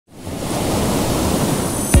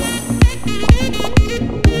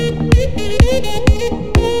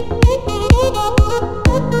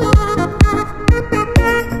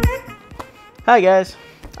Hi guys,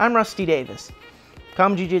 I'm Rusty Davis,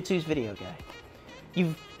 Jiu-Jitsu's video guy.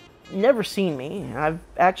 You've never seen me. I've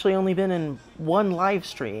actually only been in one live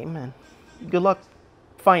stream, and good luck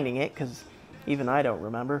finding it, because even I don't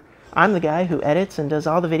remember. I'm the guy who edits and does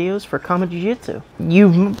all the videos for Jiu-Jitsu.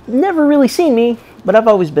 You've never really seen me, but I've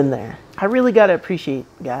always been there. I really gotta appreciate,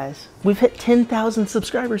 guys. We've hit 10,000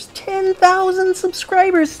 subscribers. 10,000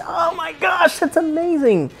 subscribers! Oh my gosh, that's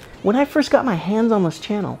amazing! When I first got my hands on this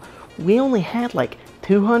channel, we only had like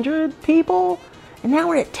 200 people, and now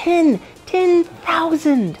we're at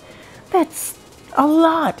 10,000. That's a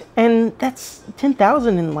lot, and that's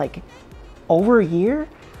 10,000 in like over a year.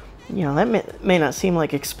 You know, that may not seem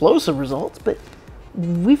like explosive results, but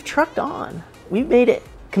we've trucked on. We've made it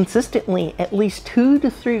consistently at least 2 to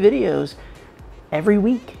 3 videos every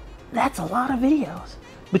week. That's a lot of videos.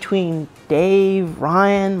 Between Dave,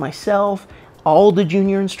 Ryan, myself, all the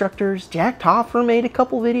junior instructors, Jack Toffer made a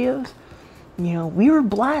couple videos. You know, we were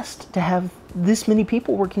blessed to have this many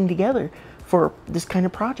people working together for this kind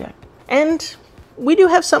of project. And we do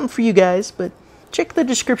have something for you guys, but check the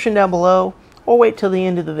description down below, or wait till the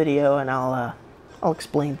end of the video and I'll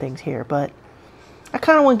explain things here. But I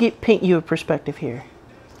kind of want to paint you a perspective here.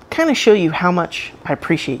 Kind of show you how much I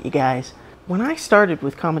appreciate you guys. When I started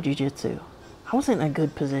with Jiu-Jitsu, I wasn't in a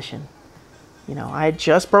good position. You know, I had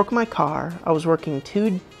just broken my car. I was working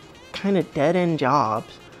 2 kind of dead-end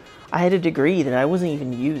jobs. I had a degree that I wasn't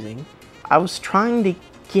even using. I was trying to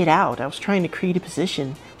get out. I was trying to create a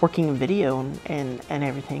position working in video and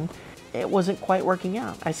everything. It wasn't quite working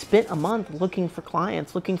out. I spent a month looking for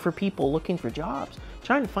clients, looking for people, looking for jobs,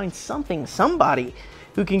 trying to find somebody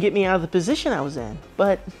who can get me out of the position I was in.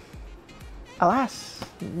 But alas,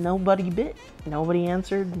 nobody bit, nobody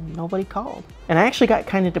answered, nobody called. And I actually got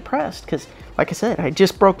kind of depressed because, like I said, I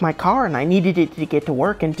just broke my car and I needed it to get to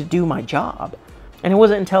work and to do my job. And it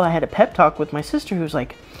wasn't until I had a pep talk with my sister who was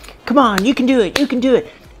like, come on, you can do it, you can do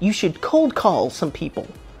it. You should cold call some people.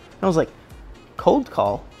 And I was like, cold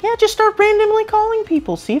call? Yeah, just start randomly calling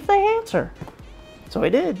people, see if they answer. So I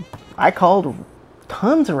did. I called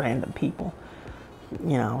tons of random people.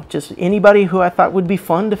 You know, just anybody who I thought would be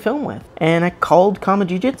fun to film with. And I called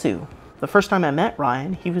Jiu-Jitsu. The first time I met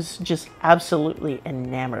Ryan, he was just absolutely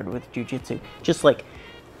enamored with Jiu-Jitsu. Just like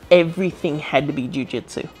everything had to be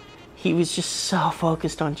Jiu-Jitsu. He was just so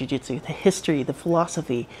focused on Jiu-Jitsu, the history, the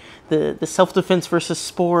philosophy, the self-defense versus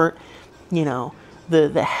sport, you know,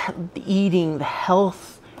 the eating, the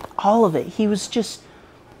health, all of it. He was just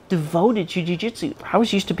devoted to Jiu-Jitsu. I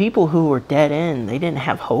was used to people who were dead end. They didn't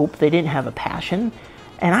have hope. They didn't have a passion.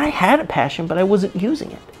 And I had a passion, but I wasn't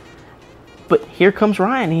using it. But here comes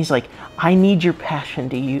Ryan. He's like, I need your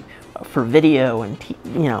passion for video and,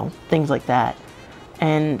 you know, things like that.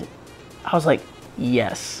 And I was like,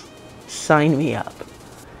 yes. Sign me up.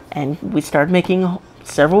 And we started making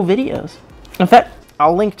several videos. In fact,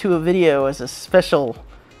 I'll link to a video as a special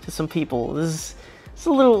to some people. This is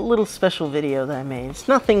a little special video that I made. It's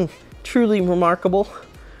nothing truly remarkable,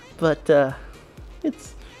 but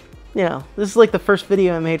it's, you know, this is like the first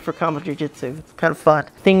video I made for Jiu-Jitsu. It's kind of fun.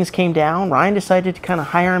 Things came down. Ryan decided to kind of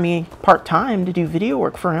hire me part-time to do video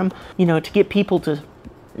work for him, you know, to get people to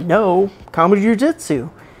know Jiu-Jitsu.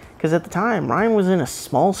 Because at the time, Ryan was in a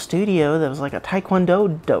small studio that was like a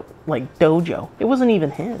Taekwondo dojo. It wasn't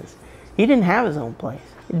even his. He didn't have his own place.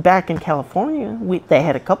 Back in California, they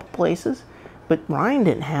had a couple places, but Ryan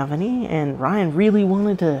didn't have any, and Ryan really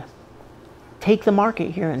wanted to take the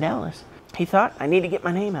market here in Dallas. He thought, I need to get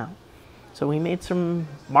my name out. So we made some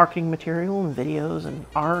marketing material and videos and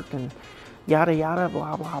art and yada yada,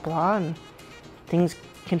 blah blah blah, and things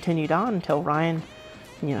continued on until Ryan,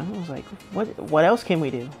 you know, was like, what else can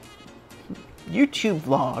we do? YouTube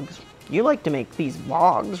vlogs. You like to make these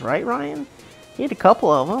vlogs, right, Ryan? He had a couple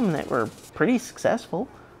of them that were pretty successful.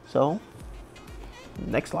 So,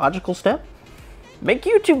 next logical step, make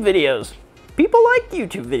YouTube videos. People like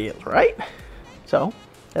YouTube videos, right? So,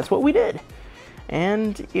 that's what we did.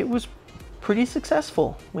 And it was pretty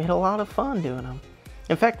successful. We had a lot of fun doing them.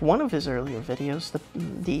 In fact, one of his earlier videos,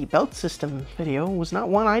 the belt system video, was not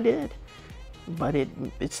one I did. But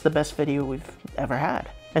it's the best video we've ever had.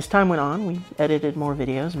 As time went on, we edited more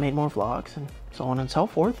videos, made more vlogs, and so on and so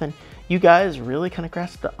forth, and you guys really kind of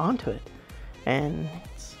grasped onto it. And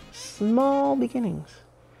it's small beginnings.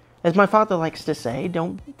 As my father likes to say,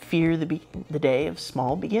 don't fear the day of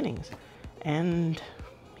small beginnings. And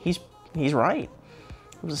he's right.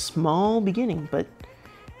 It was a small beginning, but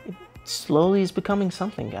it slowly is becoming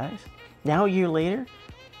something, guys. Now, a year later,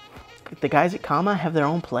 the guys at Kama have their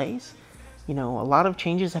own place. You know, a lot of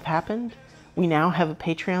changes have happened. We now have a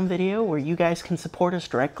Patreon video where you guys can support us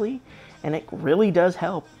directly, and it really does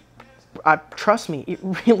help trust me, it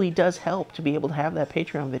really does help to be able to have that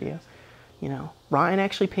Patreon video. You know, Ryan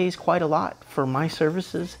actually pays quite a lot for my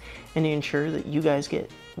services and to ensure that you guys get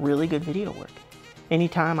really good video work.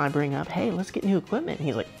 Anytime I bring up, hey, let's get new equipment,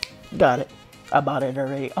 he's like, got it. I bought it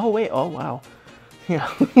already. Oh, wait. Oh, wow. You know,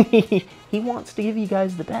 he wants to give you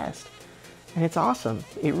guys the best. And it's awesome.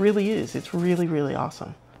 It really is. It's really, really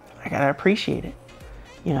awesome. I gotta appreciate it.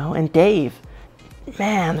 You know, and Dave,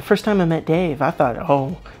 man, the first time I met Dave, I thought,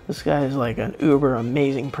 oh, this guy is like an uber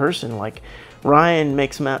amazing person. Like, Ryan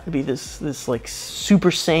makes him out to be this like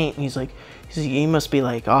super saint. And he's like, he must be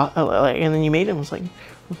like, oh, and then you meet him. It's like,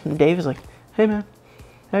 Dave is like, hey man,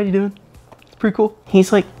 how you doing? It's pretty cool.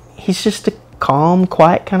 He's like, he's just a calm,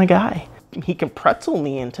 quiet kind of guy. He can pretzel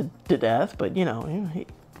me into death, but you know,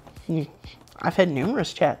 I've had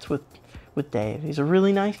numerous chats with Dave. He's a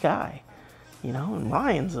really nice guy. You know, and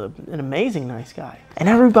Ryan's an amazing nice guy. And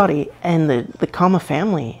everybody and the Kama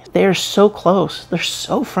family, they're so close. They're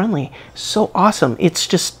so friendly, so awesome. It's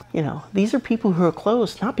just, you know, these are people who are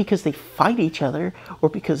close, not because they fight each other or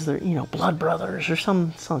because they're, you know, blood brothers or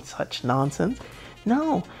some such nonsense.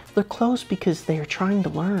 No, they're close because they're trying to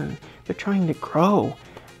learn. They're trying to grow.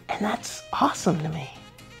 And that's awesome to me.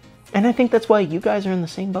 And I think that's why you guys are in the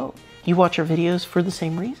same boat. You watch our videos for the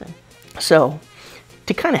same reason. So,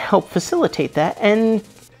 to kind of help facilitate that and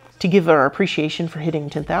to give our appreciation for hitting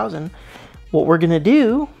 10,000, what we're going to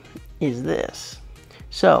do is this.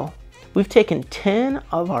 So, we've taken 10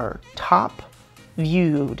 of our top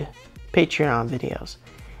viewed Patreon videos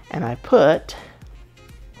and I put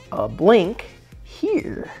a link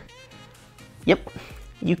here. Yep,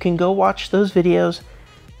 you can go watch those videos.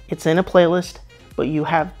 It's in a playlist, but you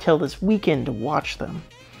have till this weekend to watch them.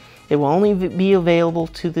 They will only be available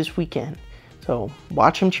to this weekend. So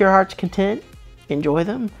watch them to your heart's content, enjoy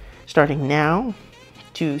them. Starting now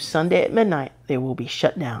to Sunday at midnight, they will be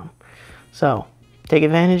shut down. So take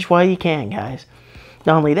advantage while you can, guys.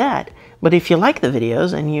 Not only that, but if you like the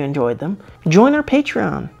videos and you enjoyed them, join our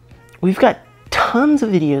Patreon. We've got tons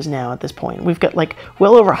of videos now at this point. We've got like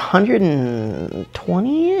well over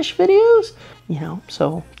 120-ish videos, you know,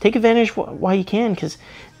 so take advantage while you can, because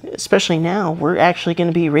especially now, we're actually going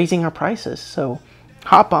to be raising our prices. So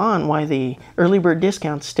hop on while the early bird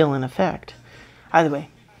discount's still in effect. Either way,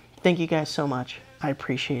 thank you guys so much. I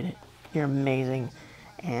appreciate it. You're amazing.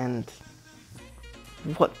 And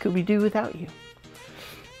what could we do without you?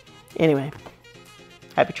 Anyway,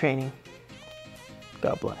 happy training.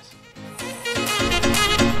 God bless.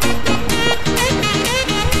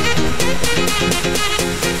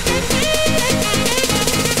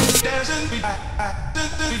 Dancing.